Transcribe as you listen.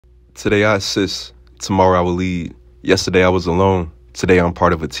Today I assist, tomorrow I will lead. Yesterday I was alone, today I'm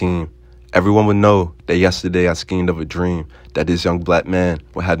part of a team. Everyone would know that yesterday I schemed of a dream, that this young black man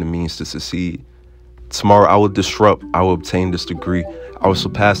would have the means to succeed. Tomorrow I will disrupt, I will obtain this degree. I will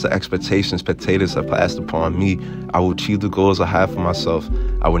surpass the expectations spectators have passed upon me. I will achieve the goals I have for myself.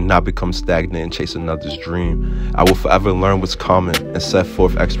 I will not become stagnant and chase another's dream. I will forever learn what's common and set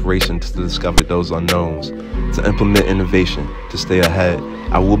forth exploration to discover those unknowns, to implement innovation, to stay ahead.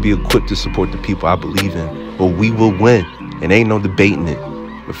 I will be equipped to support the people I believe in, but we will win, and ain't no debating it.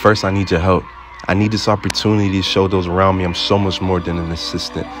 But first I need your help. I need this opportunity to show those around me I'm so much more than an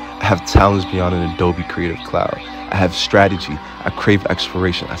assistant. I have talents beyond an Adobe Creative Cloud. I have strategy. I crave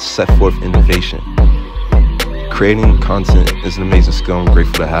exploration. I set forth innovation. Creating content is an amazing skill I'm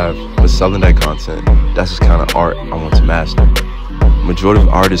grateful to have, but selling that content, that's the kind of art I want to master. The majority of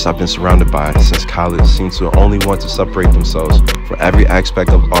artists I've been surrounded by since college seem to only want to separate themselves from every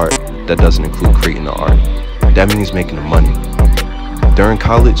aspect of art that doesn't include creating the art. That means making the money. During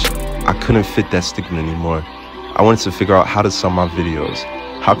college, I couldn't fit that stigma anymore. I wanted to figure out how to sell my videos.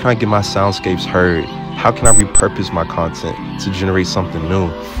 How can I get my soundscapes heard? How can I repurpose my content to generate something new?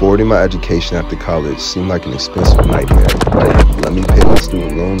 Forwarding my education after college seemed like an expensive nightmare. Like, let me pay my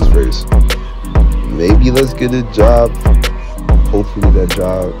student loans first. Maybe let's get a job. Hopefully that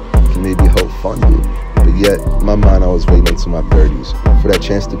job can maybe help fund it. But yet, in my mind, I was waiting until my 30s for that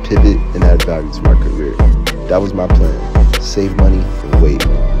chance to pivot and add value to my career. That was my plan. Save money and wait.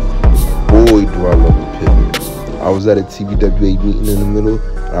 Boy, do I love a pivot. I was at a TBWA meeting in the middle,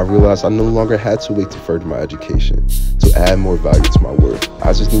 and I realized I no longer had to wait to further my education, to add more value to my work.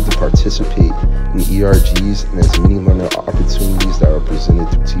 I just need to participate in ERGs and as many learning opportunities that are presented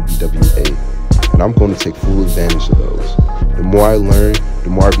through TBWA, and I'm going to take full advantage of those. The more I learn, the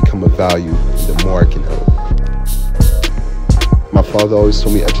more I become of value, and the more I can help. My father always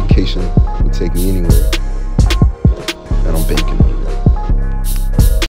told me education